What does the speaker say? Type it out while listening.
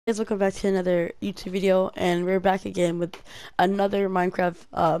Guys, welcome back to another YouTube video, and we're back again with another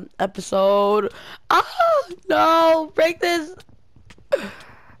Minecraft episode. Ah, no, break this.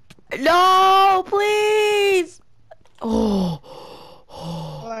 No, please. Oh,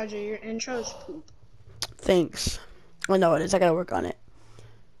 Elijah, your intro is poop. thanks. I know it is. I gotta work on it.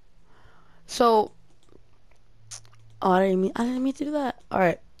 So, oh, I didn't mean to do that. All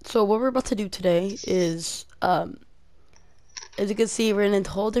right. So what we're about to do today is, as you can see, we're in a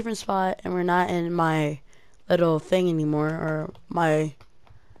whole different spot, and we're not in my little thing anymore, or my.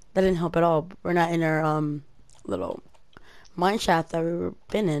 That didn't help at all. We're not in our little mine shaft that we were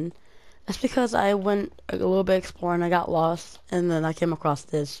been in. That's because I went a little bit exploring. I got lost, and then I came across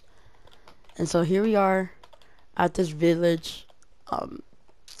this. And so here we are at this village. Why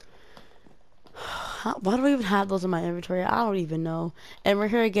do I even have those in my inventory? I don't even know. And we're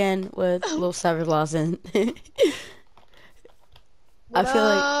here again with Little Savage Lawson. I What feel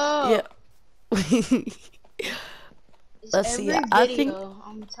like, yeah. up? It's Let's see. every I think video,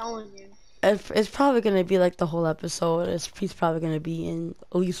 I'm telling you. it's probably gonna be like the whole episode. He's probably gonna be in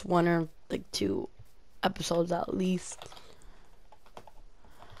at least one or like two episodes at least.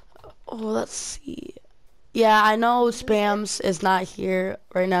 Oh, let's see. Yeah, I know Spams is not here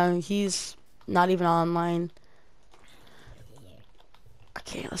right now. He's not even online.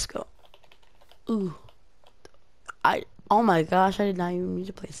 Okay, let's go. Ooh, oh my gosh, I did not even mean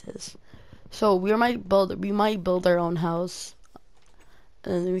to place this. So we might build our own house,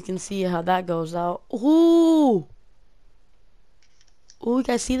 and then we can see how that goes out. Ooh, ooh, you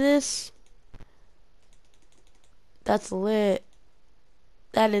guys see this? That's lit.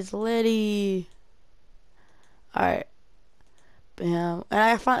 That is litty. All right. Bam. And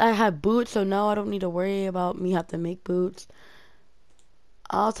I found I have boots, so no, I don't need to worry about me have to make boots.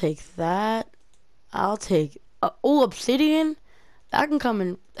 I'll take that. I'll take oh, obsidian. That can come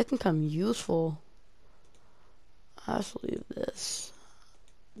in. That can come useful. I'll just leave this.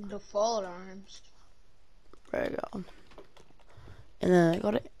 Default arms. There we go. And then I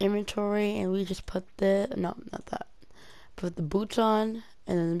go to inventory, and we just put the no, not that. Put the boots on,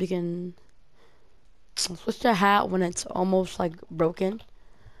 and then we can switch the hat when it's almost like broken.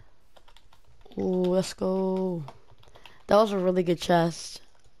 Ooh, let's go. That was a really good chest.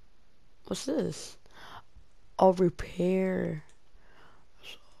 What's this? I'll repair.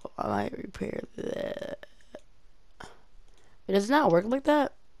 So I might repair that. It does not work like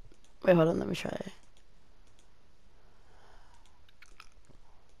that? Wait, hold on, let me try it.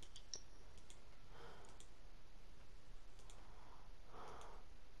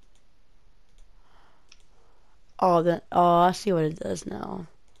 Oh, then, oh, I see what it does now.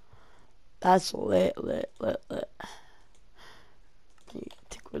 That's lit.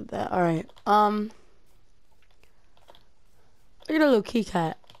 Take with that. Alright, look at a little key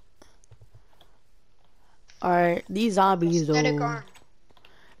cat. Alright, these zombies Aesthetic though. arm.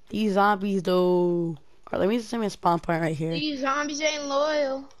 These zombies though. Alright, let me just send me a spawn point right here. These zombies ain't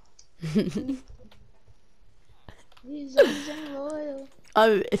loyal. These zombies ain't loyal.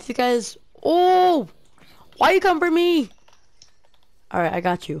 If you guys, oh, why you come for me? Alright, I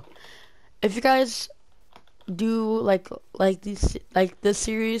got you. If you guys do like this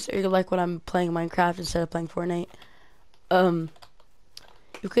series, or you like when I'm playing Minecraft instead of playing Fortnite,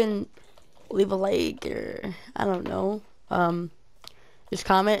 you can leave a like, or I don't know, just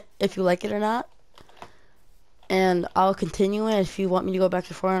comment if you like it or not, and I'll continue it. If you want me to go back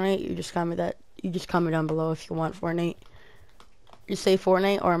to Fortnite, you just comment that. You just comment down below if you want Fortnite. You say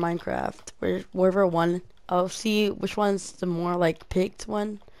Fortnite or Minecraft, wherever one. I'll see which one's the more like picked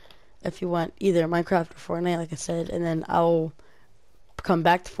one. If you want either Minecraft or Fortnite, like I said, and then I'll come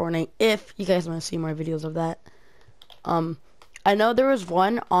back to Fortnite if you guys want to see more videos of that. I know there was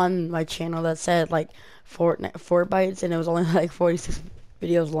one on my channel that said like Fortbytes, and it was only like 46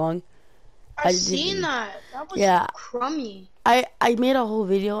 videos long. I seen that. That was Yeah, crummy. I made a whole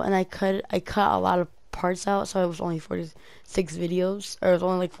video, and I cut a lot of parts out, so it was only 46 videos, or it was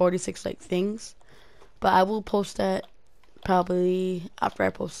only like 46 like things. But I will post that probably after I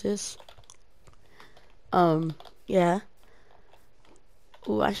post this. Yeah.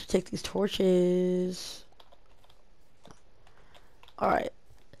 Ooh, I should take these torches. Alright.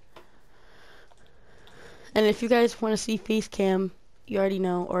 And if you guys want to see face cam, you already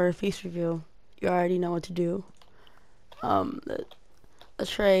know, or face reveal, you already know what to do. Let's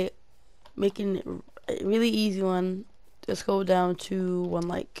try making a really easy one. Just go down to 1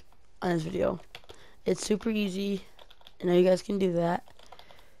 like on this video. It's super easy. I know you guys can do that.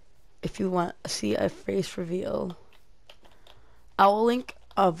 If you want to see a face reveal, I will link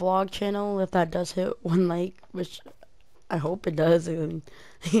a vlog channel if that does hit 1 like, which I hope it does.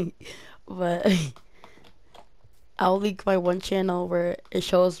 But I'll link my one channel where it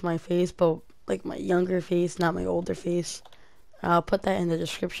shows my face, but like my younger face, not my older face. I'll put that in the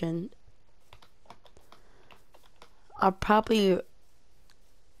description. I'll probably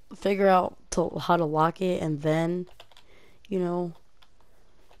figure out how to lock it and then, you know,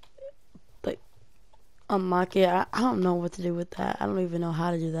 like unlock it. I don't know what to do with that. I don't even know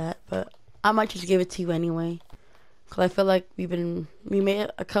how to do that, but I might just give it to you anyway. Cause I feel like we made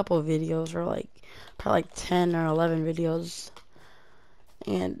a couple of videos, or like probably like 10 or 11 videos,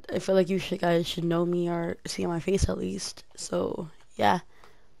 and I feel like guys should know me or see my face at least. So yeah,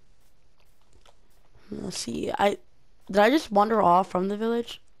 let's see. Did I just wander off from the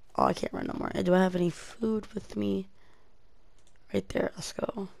village? Oh, I can't run no more. Do I have any food with me? Right there. Let's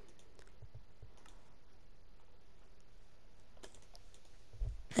go.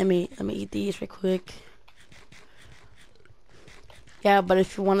 Let me eat these real quick. Yeah, but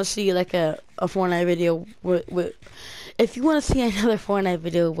if you want to see like a Fortnite video if you want to see another Fortnite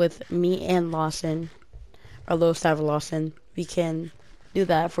video with me and Lawson, or Low Saver Lawson, we can do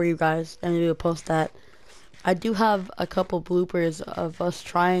that for you guys, and we will post that. I do have a couple bloopers of us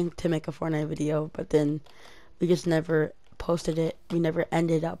trying to make a Fortnite video, but then we just never posted it. We never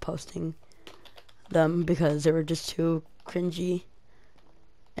ended up posting them because they were just too cringy,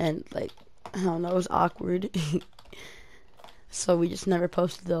 and like, I don't know, it was awkward. So we just never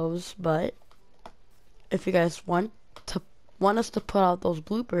posted those. But if you guys want us to put out those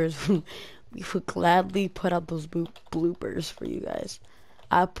bloopers, we would gladly put out those bloopers for you guys.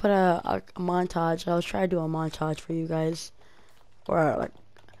 I put a montage. I'll try to do a montage for you guys, or like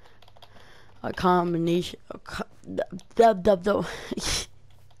a combination.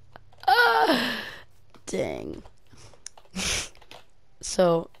 Dang.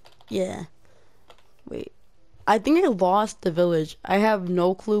 So yeah. Wait. I think I lost the village. I have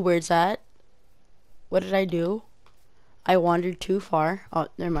no clue where it's at. What did I do? I wandered too far. Oh,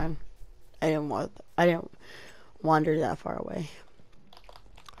 never mind. I didn't wander that far away.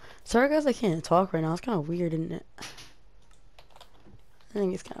 Sorry guys, I can't talk right now. It's kind of weird, isn't it? I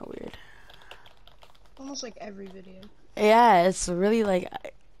think it's kind of weird. Almost like every video. Yeah, it's really like,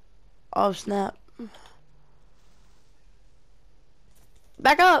 oh snap.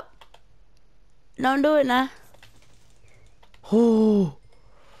 Back up. Don't do it now. Oh,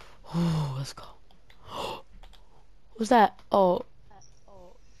 let's go. What's that? Oh.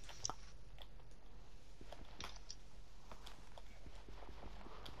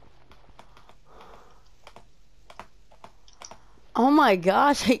 Oh my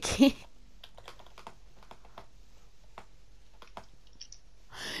gosh, I can't.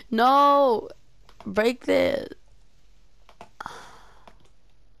 No, break this.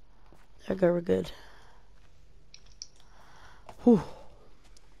 Okay, we're good. Whew.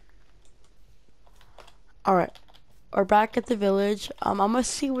 Alright, we're back at the village. I'm gonna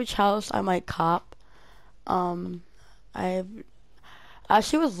see which house I might cop. I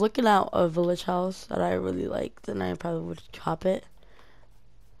actually was looking at a village house that I really liked, and I probably would cop it.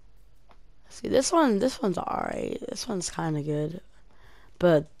 See, this one's alright. This one's kind of good,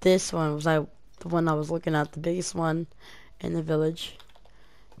 but this one was the one I was looking at, the biggest one in the village.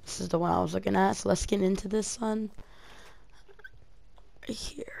 This is the one I was looking at. So let's get into this one right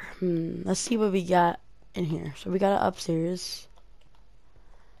here. Let's see what we got in here. So we got it upstairs.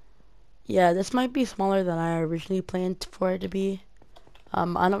 Yeah, this might be smaller than I originally planned for it to be. I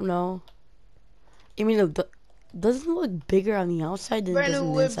don't know. I mean, it doesn't look bigger on the outside than it does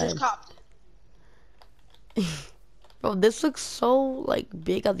on the inside. Just copped it. Bro, this looks so like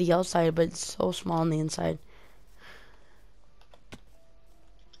big on the outside, but it's so small on the inside.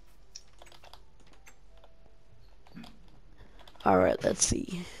 Alright, let's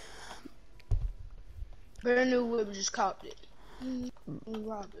see. Brand new whip, just copped it.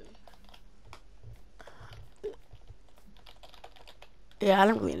 Robin. Yeah, I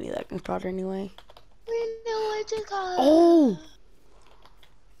don't really need that constructor anyway. Oh!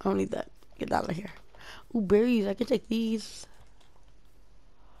 I don't need that. Get out of here. Ooh, berries. I can take these.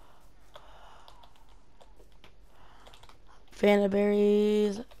 Fanta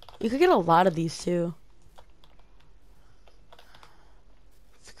berries. You could get a lot of these too.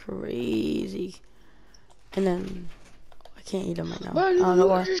 It's crazy. And then I can't eat them right now. I don't know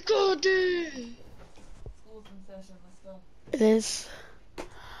why. It is.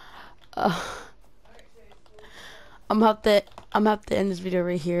 I'm gonna have to end this video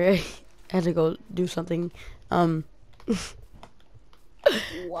right here. I had to go do something. Wow.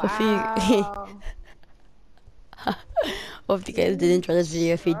 Hope you guys did enjoy this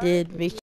video. If you did, make sure